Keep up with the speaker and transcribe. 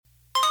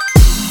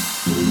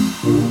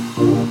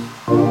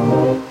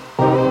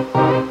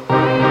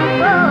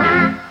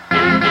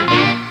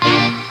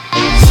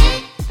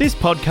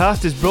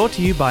podcast is brought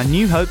to you by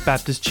New Hope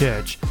Baptist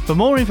Church. For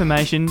more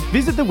information,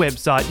 visit the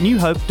website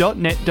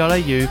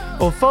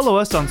newhope.net.au or follow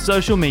us on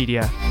social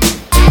media.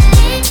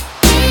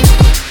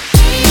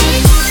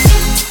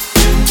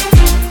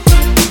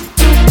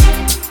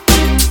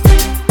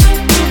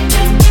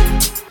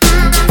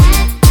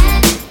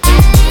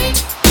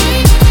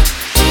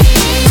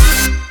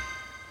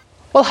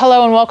 Well,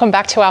 hello and welcome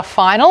back to our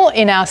final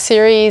in our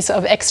series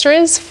of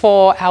extras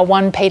for our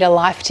 1 Peter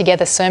Life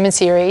Together sermon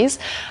series.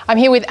 I'm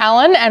here with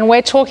Alan and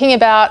we're talking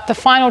about the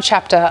final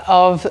chapter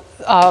of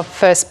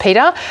 1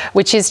 Peter,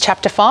 which is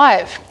chapter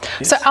 5.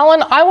 Yes. So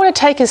Alan, I want to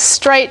take us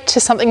straight to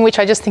something which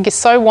I just think is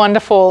so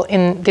wonderful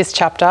in this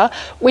chapter,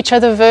 which are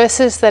the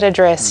verses that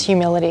address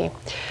humility.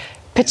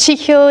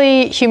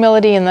 Particularly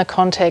humility in the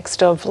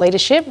context of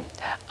leadership,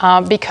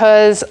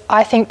 because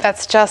I think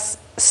that's just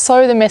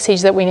so the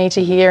message that we need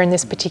to hear in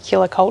this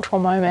particular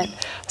cultural moment.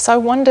 So I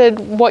wondered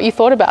what you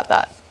thought about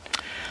that.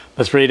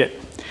 Let's read it.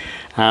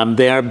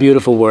 They are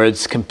beautiful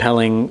words,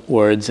 compelling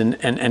words,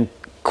 and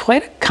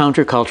quite a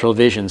countercultural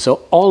vision.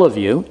 So all of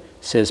you,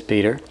 says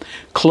Peter,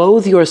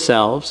 clothe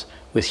yourselves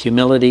with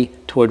humility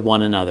toward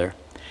one another,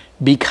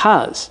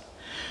 because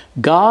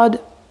God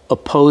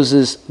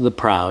opposes the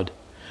proud,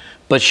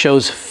 but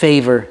shows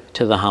favor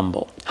to the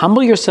humble.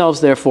 Humble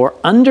yourselves, therefore,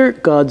 under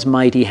God's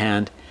mighty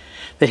hand,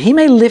 that he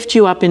may lift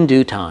you up in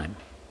due time.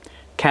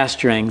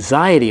 Cast your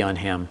anxiety on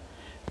him,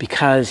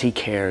 because he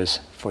cares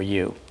for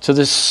you. So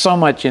there's so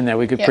much in there.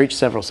 We could preach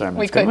several sermons.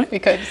 We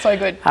could. So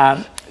good.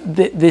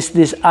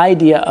 This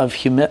idea of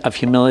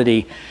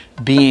humility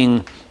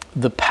being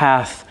the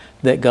path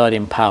that God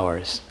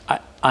empowers,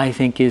 I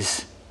think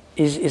is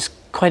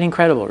quite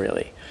incredible,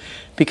 really,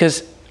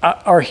 because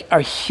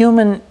our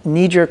human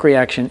knee-jerk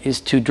reaction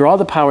is to draw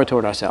the power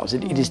toward ourselves.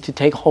 It is to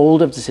take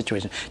hold of the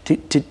situation,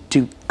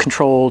 to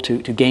control, to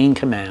gain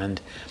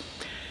command.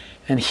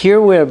 And here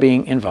we're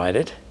being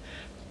invited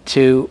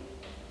to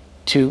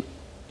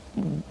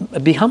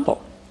be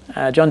humble.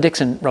 John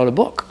Dickson wrote a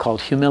book called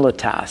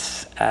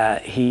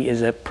Humilitas. He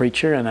is a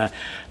preacher and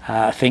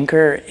a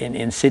thinker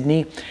in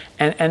Sydney.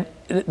 And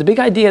the big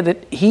idea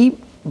that he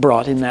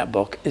brought in that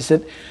book is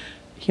that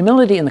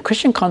humility, and the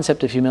Christian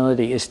concept of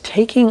humility, is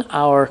taking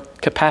our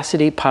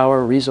capacity,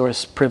 power,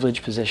 resource,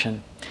 privilege,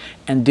 position,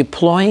 and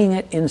deploying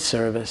it in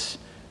service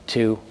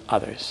to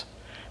others.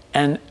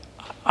 And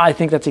I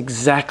think that's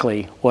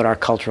exactly what our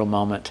cultural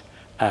moment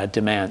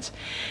demands.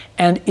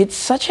 And it's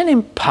such an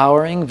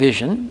empowering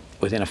vision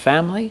within a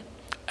family,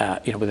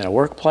 within a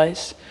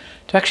workplace,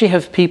 to actually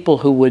have people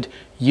who would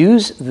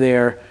use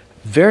their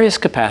various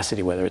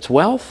capacity, whether it's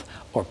wealth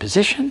or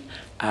position,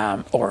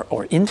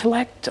 or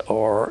intellect,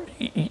 or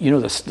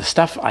the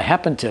stuff I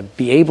happen to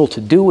be able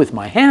to do with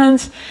my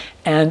hands,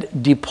 and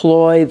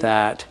deploy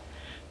that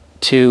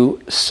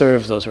to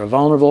serve those who are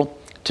vulnerable,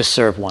 to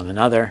serve one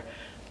another.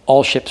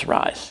 All ships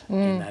rise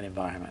in that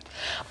environment.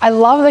 I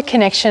love the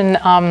connection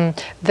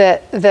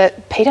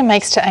that Peter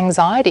makes to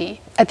anxiety.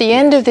 At the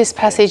end of this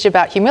passage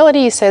about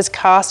humility, he says,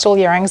 cast all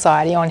your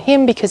anxiety on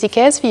him because he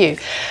cares for you.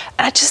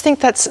 And I just think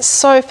that's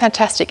so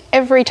fantastic.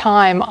 Every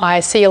time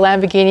I see a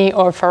Lamborghini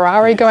or a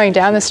Ferrari going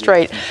down the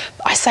street,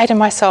 I say to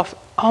myself,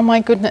 oh my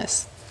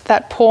goodness,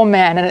 that poor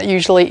man, and it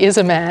usually is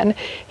a man,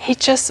 he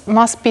just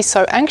must be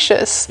so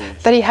anxious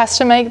that he has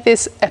to make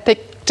this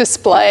epic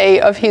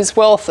display of his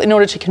wealth in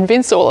order to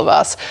convince all of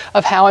us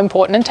of how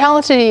important and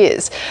talented he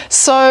is.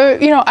 So,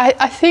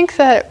 I think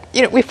that,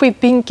 if we've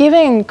been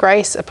given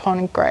grace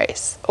upon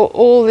grace, or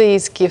all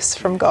these gifts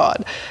from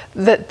God,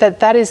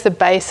 that is the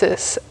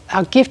basis.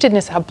 Our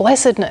giftedness, our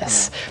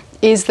blessedness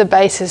is the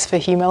basis for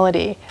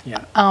humility.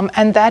 Yeah.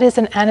 And that is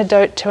an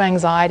antidote to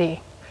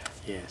anxiety.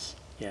 Yes.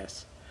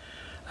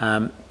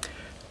 A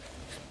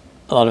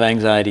lot of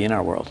anxiety in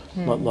our world.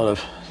 A lot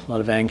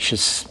of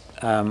anxious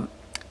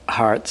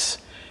hearts.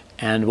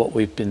 And what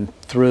we've been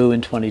through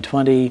in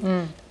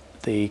 2020,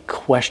 the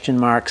question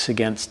marks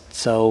against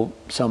so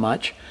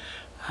much.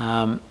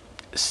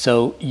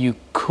 So you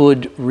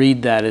could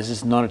read that as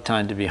it's not a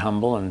time to be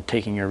humble and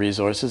taking your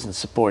resources and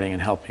supporting and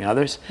helping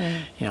others.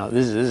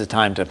 This is a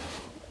time to,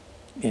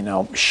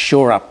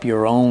 shore up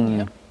your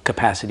own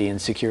capacity and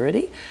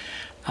security.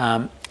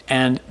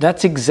 And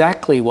that's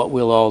exactly what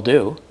we'll all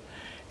do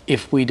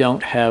if we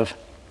don't have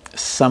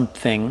some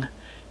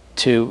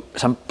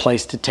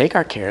place to take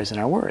our cares and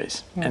our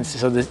worries. And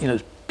so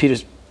this,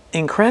 Peter's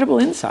incredible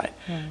insight.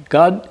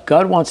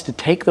 God wants to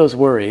take those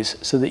worries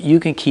so that you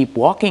can keep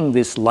walking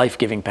this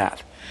life-giving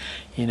path.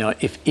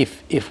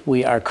 If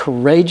we are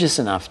courageous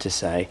enough to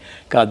say,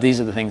 God, these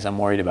are the things I'm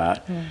worried about,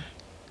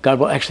 God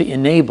will actually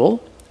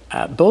enable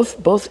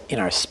both in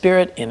our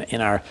spirit,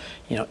 in our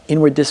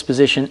inward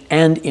disposition,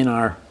 and in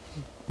our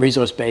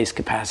resource-based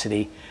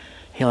capacity.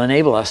 He'll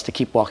enable us to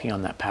keep walking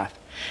on that path.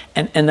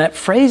 And that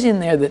phrase in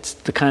there that's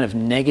the kind of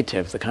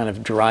negative, the kind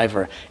of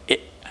driver,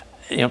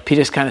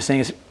 Peter's kind of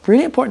saying it's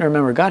really important to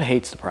remember God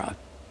hates the proud.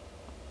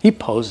 He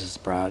opposes the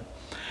proud.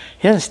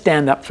 He doesn't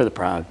stand up for the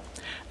proud.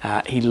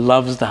 He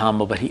loves the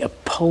humble, but he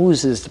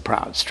opposes the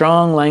proud.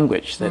 Strong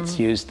language that's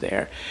used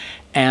there.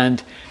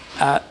 And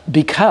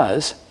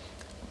because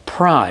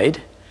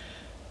pride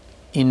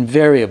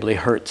invariably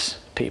hurts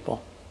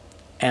people.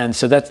 And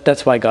so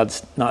that's why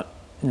God's not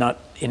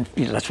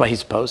that's why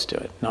he's opposed to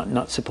it,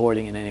 not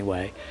supporting in any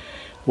way.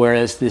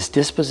 Whereas this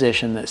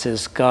disposition that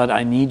says, God,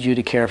 I need you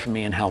to care for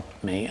me and help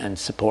me and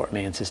support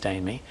me and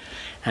sustain me.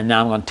 And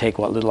now I'm going to take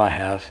what little I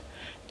have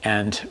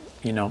and,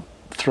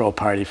 throw a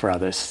party for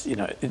others,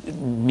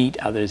 meet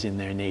others in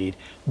their need.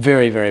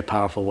 Very, very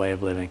powerful way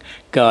of living.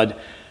 God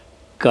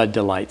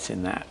delights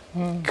in that.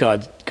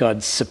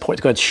 God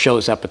supports, God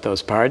shows up at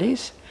those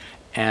parties.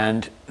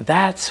 And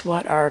that's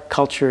what our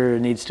culture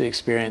needs to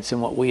experience, and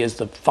what we as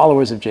the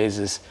followers of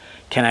Jesus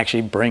can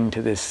actually bring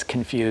to this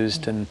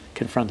confused and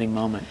confronting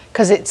moment.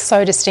 Because it's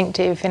so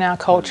distinctive in our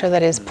culture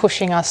that is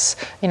pushing us,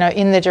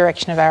 in the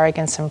direction of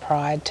arrogance and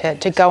pride.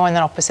 To go in the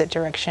opposite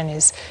direction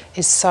is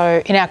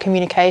so, in our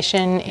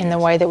communication, in the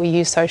way that we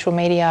use social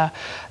media,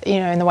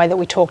 in the way that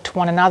we talk to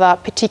one another,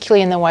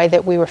 particularly in the way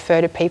that we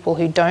refer to people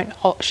who don't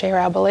share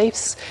our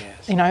beliefs.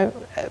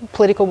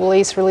 Political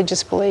beliefs,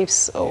 religious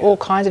beliefs, all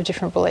kinds of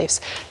different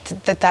beliefs,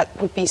 that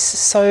would be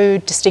so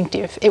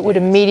distinctive. It would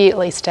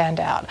immediately stand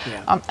out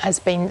as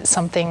being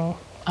something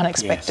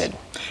unexpected.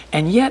 Yes.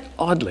 And yet,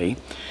 oddly,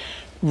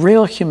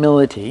 real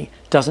humility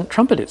doesn't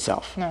trumpet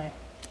itself. No.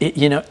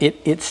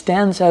 It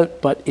stands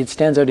out, but it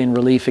stands out in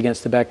relief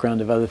against the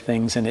background of other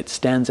things, and it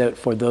stands out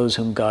for those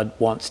whom God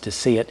wants to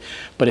see it.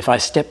 But if I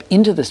step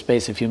into the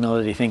space of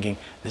humility thinking,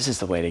 this is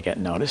the way to get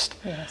noticed,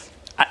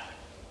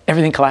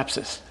 everything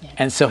collapses. Yeah.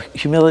 And so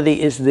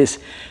humility is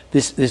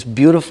this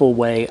beautiful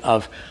way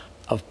of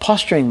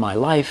posturing my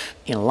life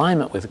in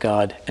alignment with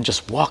God and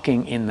just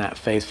walking in that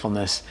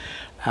faithfulness,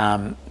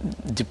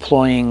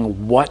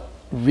 deploying what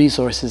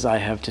resources I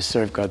have to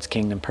serve God's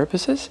kingdom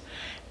purposes.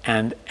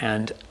 And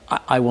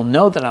I will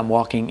know that I'm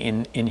walking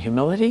in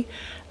humility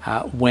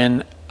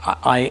when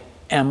I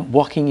am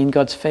walking in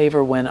God's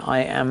favor, when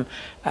I am,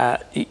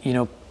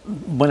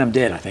 when I'm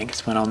dead, I think,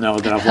 is when I'll know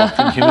that I've walked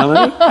in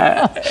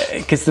humility.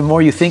 Because the more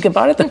you think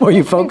about it, the more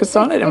you focus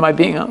on it, am I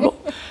being humble?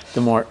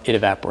 The more it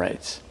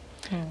evaporates.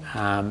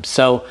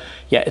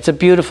 It's a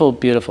beautiful,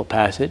 beautiful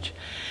passage.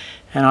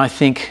 And I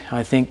think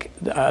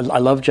I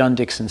love John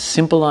Dickson's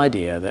simple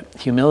idea that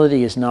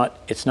humility is not,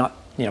 it's not,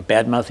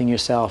 bad-mouthing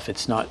yourself.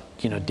 It's not,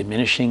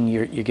 diminishing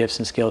your gifts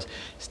and skills.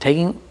 It's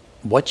taking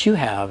what you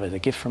have as a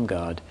gift from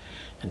God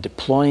and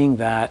deploying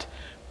that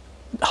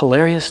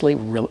hilariously,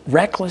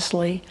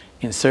 recklessly,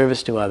 in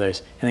service to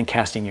others, and then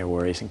casting your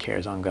worries and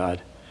cares on God,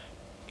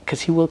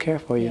 because he will care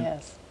for you.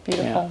 Yes,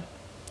 beautiful.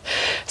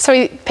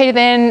 So Peter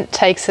then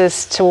takes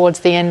us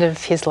towards the end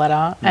of his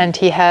letter, and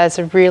he has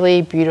a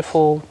really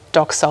beautiful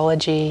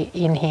doxology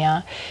in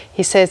here.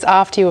 He says,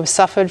 after you have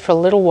suffered for a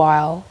little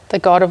while, the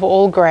God of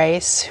all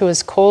grace, who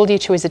has called you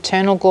to his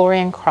eternal glory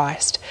in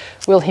Christ,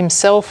 will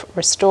himself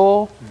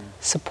restore,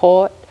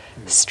 support,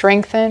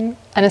 strengthen,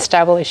 and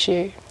establish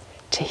you.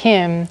 To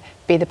him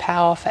be the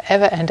power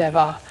forever and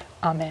ever.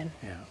 Amen.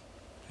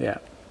 Yeah,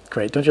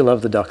 great. Don't you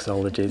love the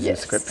doxologies in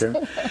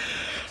Scripture?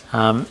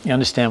 You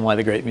understand why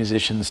the great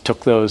musicians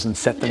took those and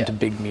set them to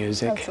big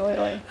music.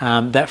 Absolutely.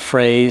 That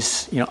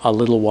phrase, a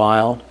little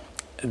while,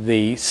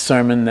 the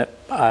sermon that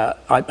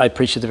I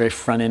preached at the very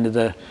front end of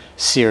the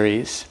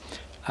series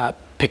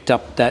picked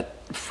up that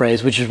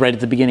phrase, which is right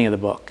at the beginning of the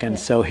book. And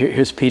so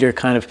here's Peter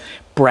kind of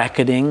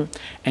bracketing.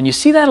 And you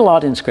see that a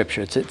lot in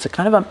Scripture. It's a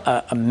kind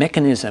of a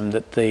mechanism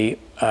that the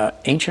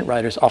ancient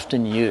writers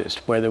often used,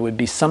 where there would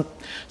be some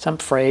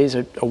phrase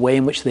or a way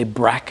in which they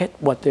bracket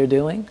what they're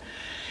doing.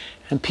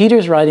 And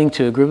Peter's writing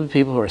to a group of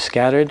people who are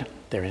scattered,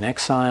 they're in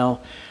exile,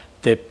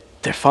 they're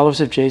followers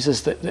of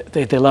Jesus,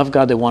 they love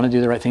God, they want to do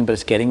the right thing, but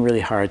it's getting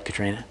really hard,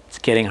 Katrina. It's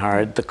getting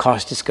hard, the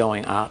cost is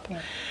going up.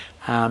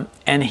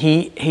 And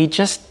he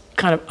just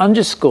kind of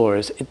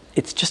underscores,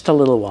 it's just a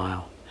little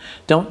while.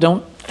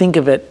 Don't think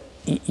of it,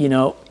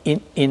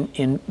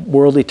 in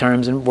worldly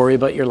terms and worry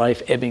about your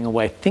life ebbing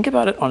away. Think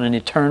about it on an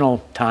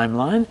eternal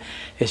timeline.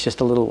 It's just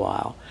a little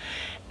while.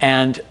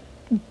 And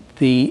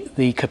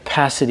the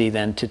capacity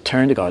then to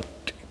turn to God,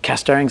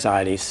 cast our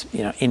anxieties,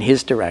 in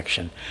his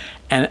direction.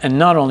 And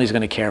not only is he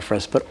going to care for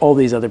us, but all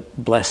these other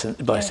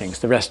blessings,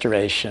 the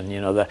restoration,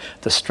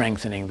 the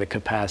strengthening, the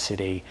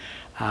capacity.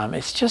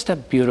 It's just a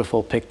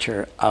beautiful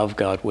picture of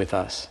God with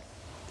us.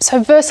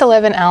 So verse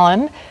 11,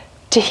 Alan,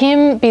 to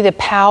him be the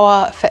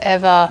power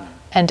forever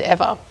and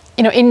ever.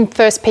 In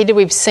 1 Peter,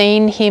 we've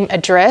seen him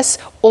address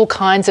all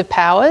kinds of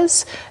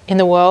powers in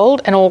the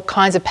world and all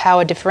kinds of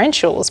power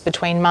differentials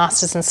between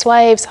masters and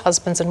slaves,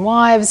 husbands and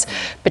wives,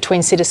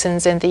 between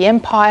citizens and the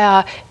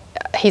empire.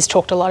 He's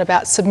talked a lot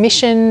about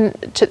submission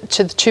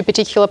to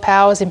particular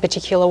powers in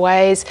particular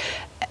ways.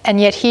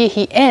 And yet here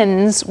he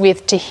ends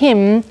with, to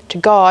him, to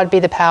God, be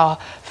the power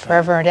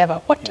forever and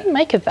ever. What do you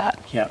make of that?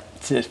 Yeah.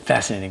 It's a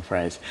fascinating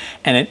phrase.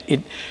 And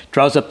it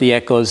draws up the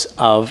echoes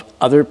of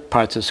other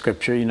parts of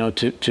Scripture,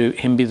 to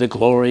him be the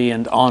glory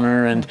and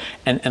honor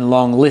and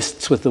long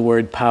lists with the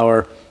word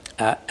power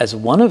as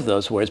one of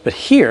those words. But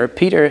here,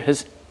 Peter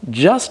has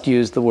just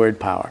used the word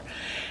power.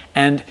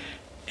 And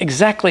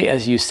exactly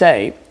as you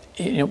say,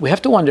 we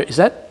have to wonder, is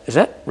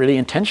that really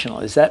intentional?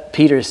 Is that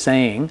Peter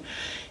saying,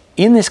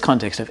 in this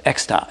context of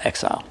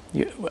exile,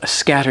 a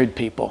scattered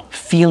people,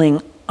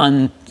 feeling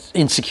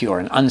insecure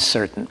and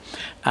uncertain,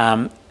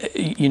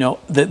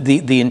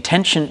 the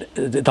intention,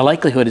 the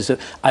likelihood is that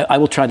I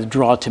will try to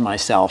draw to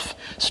myself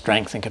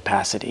strength and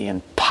capacity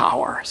and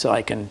power so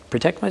I can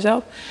protect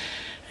myself.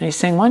 And he's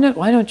saying,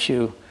 why don't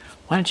you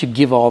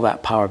give all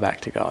that power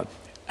back to God?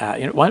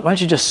 Why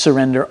don't you just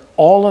surrender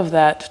all of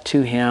that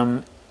to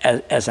Him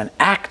as an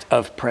act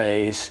of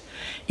praise?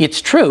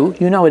 It's true,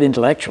 you know it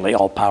intellectually,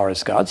 all power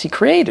is God's. He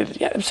created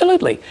it, yeah,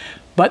 absolutely.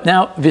 But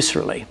now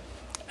viscerally,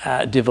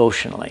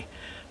 devotionally,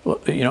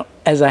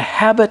 as a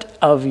habit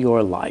of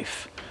your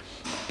life,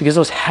 because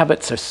those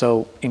habits are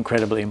so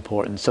incredibly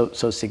important,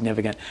 so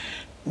significant.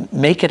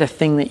 Make it a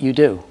thing that you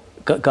do.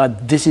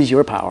 God, this is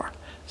your power.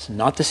 It's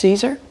not the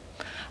Caesar.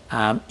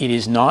 It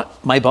is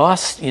not my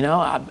boss,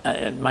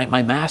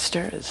 my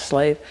master,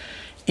 slave.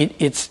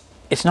 It's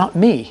not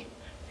me,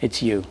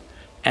 it's you.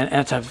 And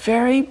it's a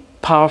very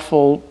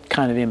powerful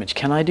kind of image.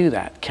 Can I do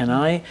that? Can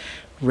I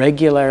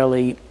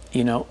regularly,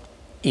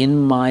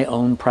 in my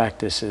own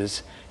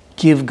practices,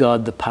 give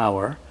God the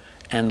power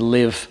and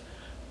live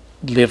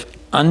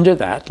under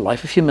that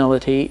life of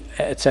humility,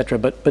 etc.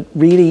 But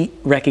really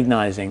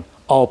recognizing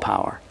all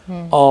power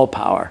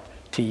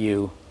to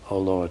you, O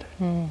Lord.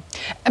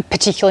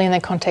 Particularly in the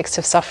context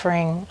of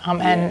suffering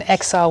and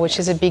exile, which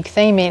is a big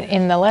theme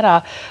in the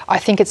letter. I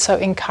think it's so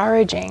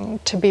encouraging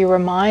to be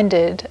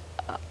reminded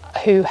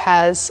who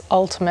has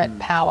ultimate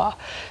power.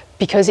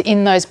 Because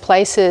in those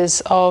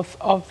places of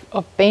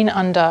being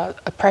under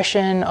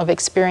oppression, of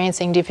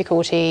experiencing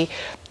difficulty,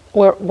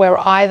 we're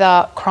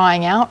either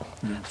crying out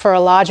for a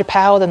larger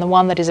power than the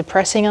one that is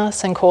oppressing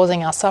us and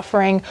causing our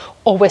suffering,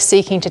 or we're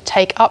seeking to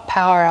take up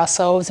power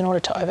ourselves in order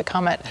to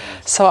overcome it.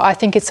 So I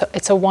think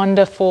it's a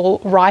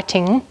wonderful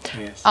writing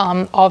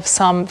of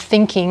some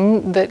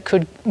thinking that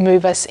could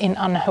move us in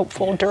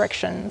unhelpful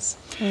directions.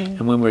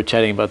 And when we were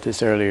chatting about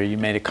this earlier, you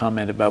made a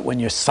comment about when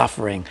you're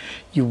suffering,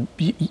 you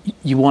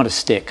want to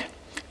stick.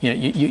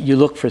 You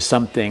look for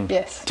something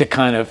to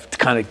kind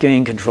of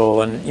gain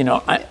control, and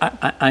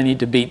I need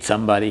to beat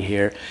somebody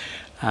here,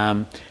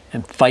 and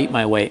fight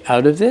my way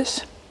out of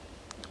this.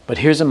 But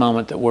here's a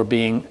moment that we're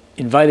being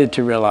invited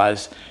to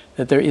realize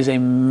that there is a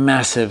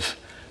massive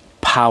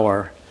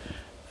power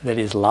that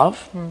is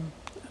love,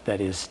 that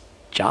is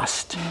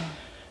just,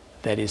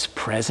 that is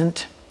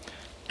present,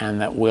 and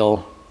that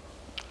will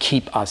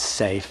keep us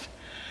safe.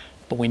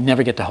 But we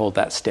never get to hold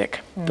that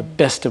stick. The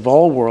best of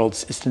all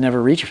worlds is to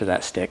never reach for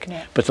that stick,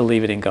 but to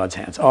leave it in God's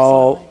hands.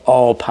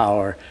 All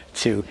power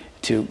to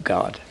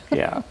God.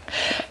 Yeah.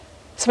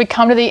 So we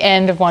come to the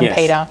end of 1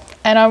 Peter,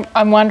 and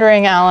I'm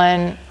wondering,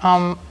 Alan,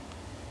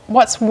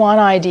 what's one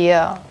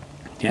idea,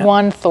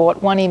 one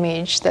thought, one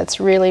image that's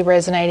really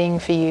resonating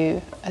for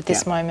you at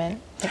this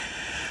moment?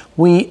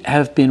 We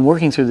have been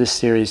working through this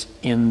series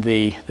in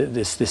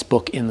this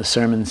book in the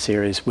sermon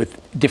series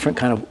with different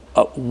kind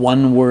of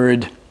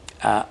one-word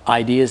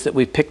ideas that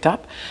we've picked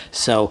up.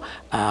 So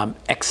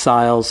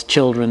exiles,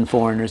 children,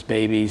 foreigners,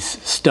 babies,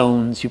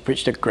 stones. You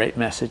preached a great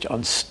message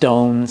on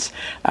stones.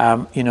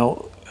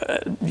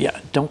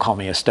 Don't call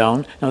me a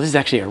stone. No, this is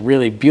actually a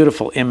really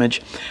beautiful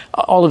image.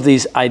 All of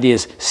these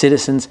ideas: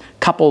 citizens,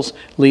 couples,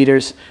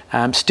 leaders,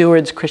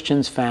 stewards,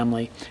 Christians,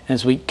 family. And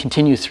as we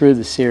continue through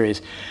the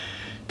series,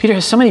 Peter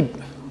has so many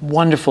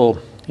wonderful,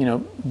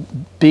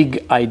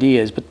 big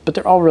ideas, but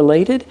they're all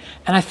related.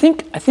 And I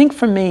think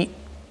for me,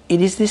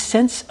 it is this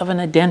sense of an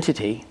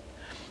identity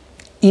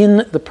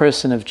in the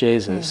person of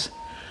Jesus.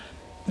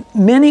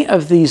 Many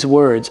of these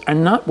words are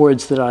not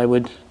words that I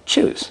would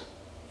choose.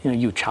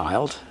 You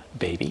child,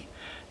 baby,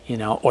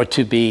 or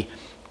to be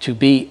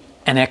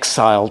an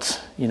exiled,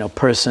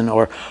 person,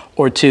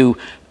 or to,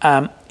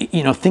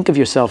 think of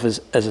yourself as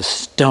a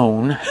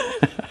stone.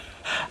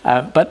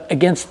 But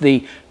against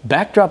the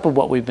backdrop of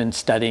what we've been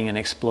studying and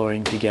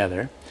exploring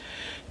together,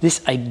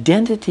 this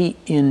identity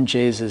in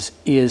Jesus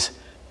is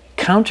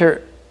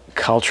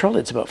counter-cultural.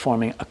 It's about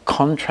forming a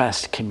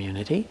contrast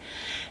community,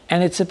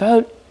 and it's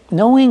about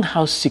knowing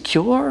how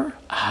secure,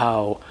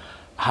 how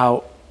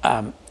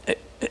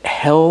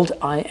held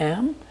I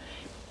am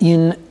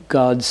in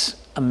God's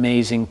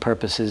amazing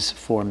purposes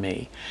for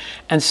me.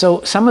 And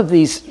so some of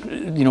these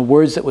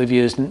words that we've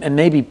used, and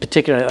maybe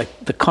particularly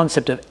like the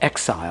concept of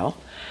exile,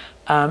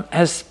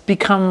 has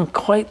become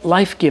quite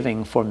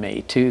life-giving for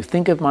me, to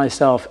think of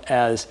myself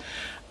as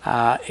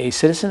a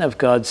citizen of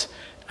God's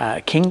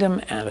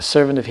kingdom and a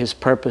servant of His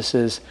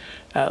purposes,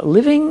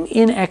 living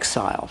in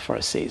exile for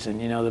a season.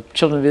 The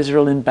children of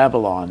Israel in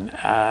Babylon.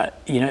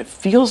 It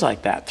feels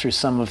like that through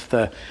some of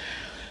the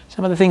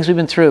things we've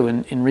been through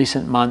in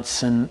recent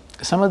months, and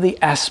some of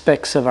the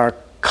aspects of our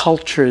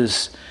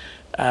culture's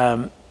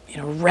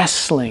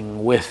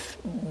wrestling with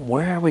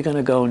where are we going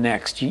to go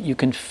next. You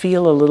can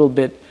feel a little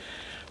bit,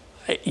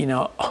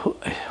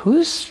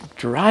 who's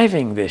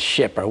driving this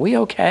ship? Are we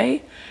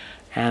okay?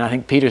 And I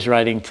think Peter's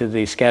writing to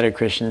the scattered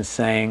Christians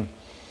saying,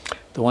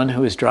 the one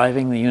who is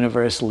driving the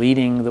universe,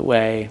 leading the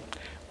way,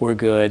 we're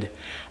good.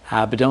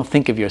 But don't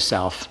think of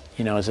yourself,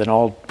 as an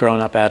all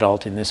grown-up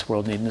adult in this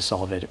world needing to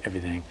solve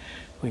everything.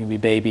 we can be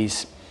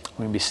babies,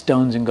 we can be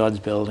stones in God's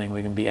building,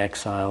 we can be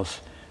exiles,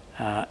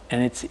 and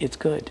it's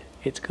good.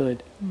 It's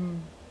good.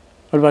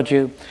 What about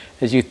you?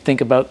 As you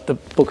think about the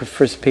book of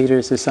 1 Peter,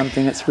 is there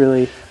something that's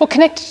really... Well,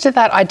 connected to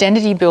that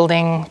identity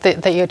building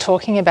that you're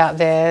talking about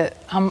there,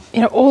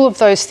 all of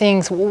those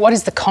things, what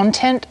is the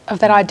content of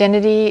that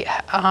identity?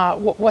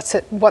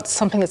 What's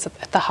something that's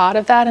at the heart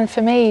of that? And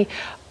for me,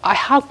 I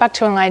hark back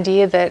to an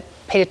idea that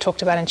Peter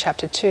talked about in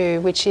chapter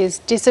 2, which is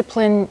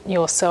discipline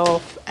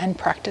yourself and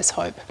practice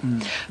hope.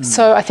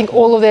 So I think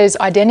all of those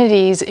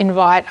identities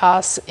invite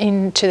us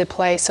into the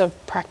place of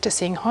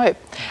practicing hope.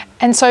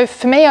 And so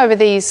for me over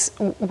these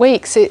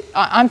weeks,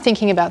 I'm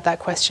thinking about that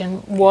question,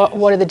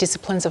 what are the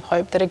disciplines of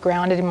hope that are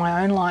grounded in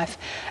my own life?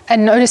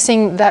 And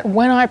noticing that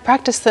when I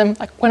practice them,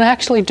 like when I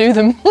actually do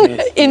them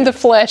in the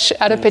flesh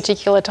at a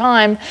particular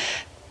time,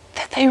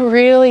 that they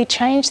really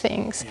change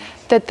things,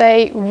 that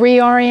they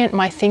reorient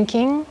my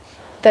thinking,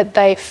 that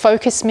they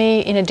focus me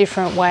in a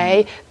different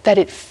way, that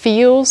it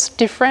feels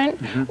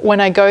different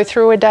when I go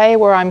through a day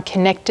where I'm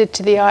connected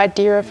to the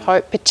idea of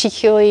hope,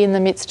 particularly in the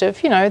midst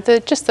of,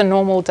 just the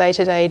normal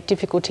day-to-day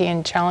difficulty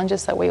and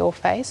challenges that we all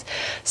face.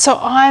 So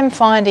I'm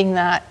finding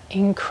that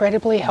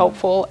incredibly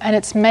helpful, and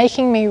it's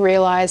making me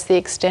realise the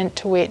extent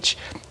to which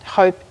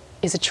hope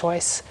is a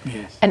choice,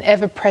 an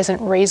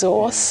ever-present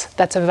resource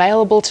that's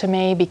available to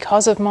me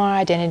because of my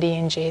identity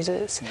in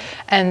Jesus,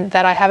 and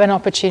that I have an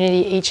opportunity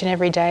each and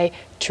every day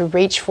to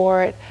reach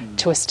for it,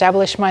 to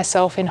establish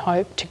myself in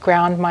hope, to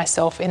ground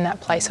myself in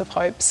that place of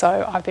hope.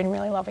 So I've been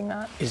really loving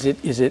that. Is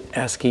it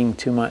asking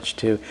too much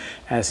to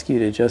ask you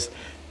to just,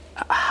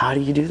 how do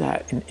you do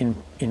that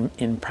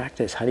in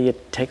practice? How do you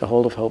take a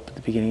hold of hope at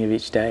the beginning of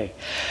each day?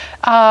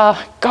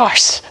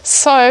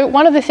 So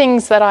one of the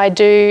things that I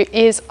do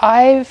is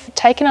I've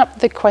taken up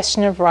the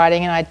question of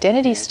writing an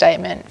identity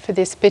statement for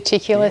this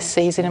particular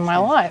season in my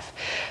life.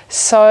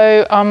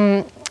 So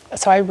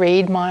I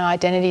read my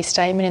identity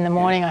statement in the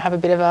morning. I have a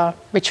bit of a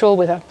ritual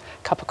with a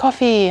cup of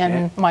coffee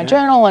and my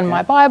journal and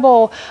my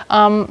Bible.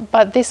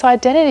 But this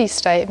identity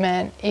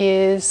statement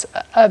is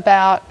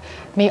about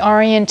me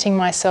orienting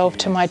myself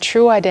to my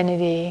true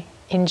identity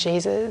in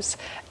Jesus.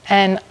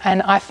 And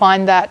I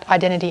find that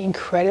identity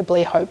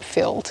incredibly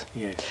hope-filled.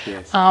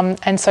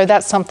 And so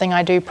that's something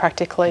I do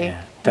practically.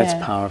 Yeah, that's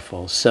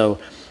powerful. So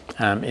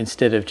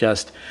instead of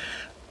just,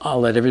 I'll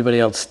let everybody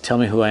else tell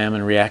me who I am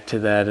and react to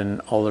that and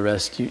all the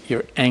rest,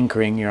 you're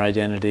anchoring your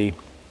identity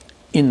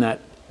in that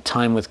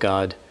time with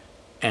God,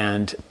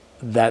 and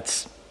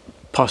that's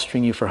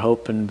posturing you for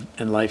hope and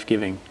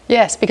life-giving.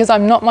 Yes, because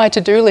I'm not my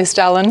to-do list,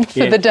 Alan,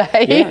 for the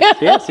day.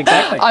 Yes,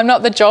 exactly. I'm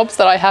not the jobs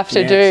that I have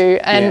to do,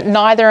 and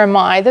neither am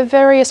I the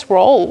various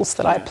roles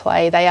that I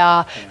play. They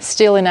are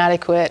still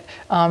inadequate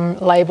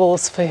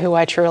labels for who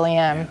I truly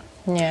am.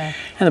 Yeah.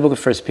 And the book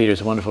of 1 Peter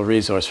is a wonderful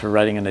resource for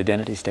writing an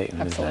identity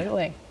statement.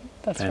 Absolutely.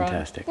 That's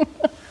fantastic. Right.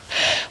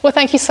 Well,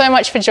 thank you so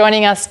much for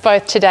joining us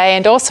both today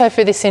and also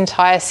for this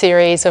entire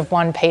series of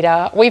 1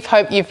 Peter. We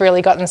hope you've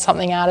really gotten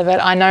something out of it.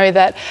 I know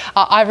that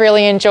I've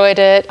really enjoyed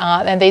it,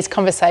 and these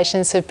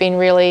conversations have been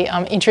really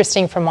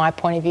interesting from my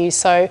point of view.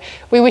 So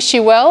we wish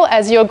you well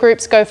as your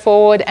groups go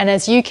forward and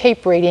as you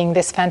keep reading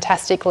this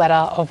fantastic letter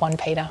of 1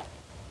 Peter.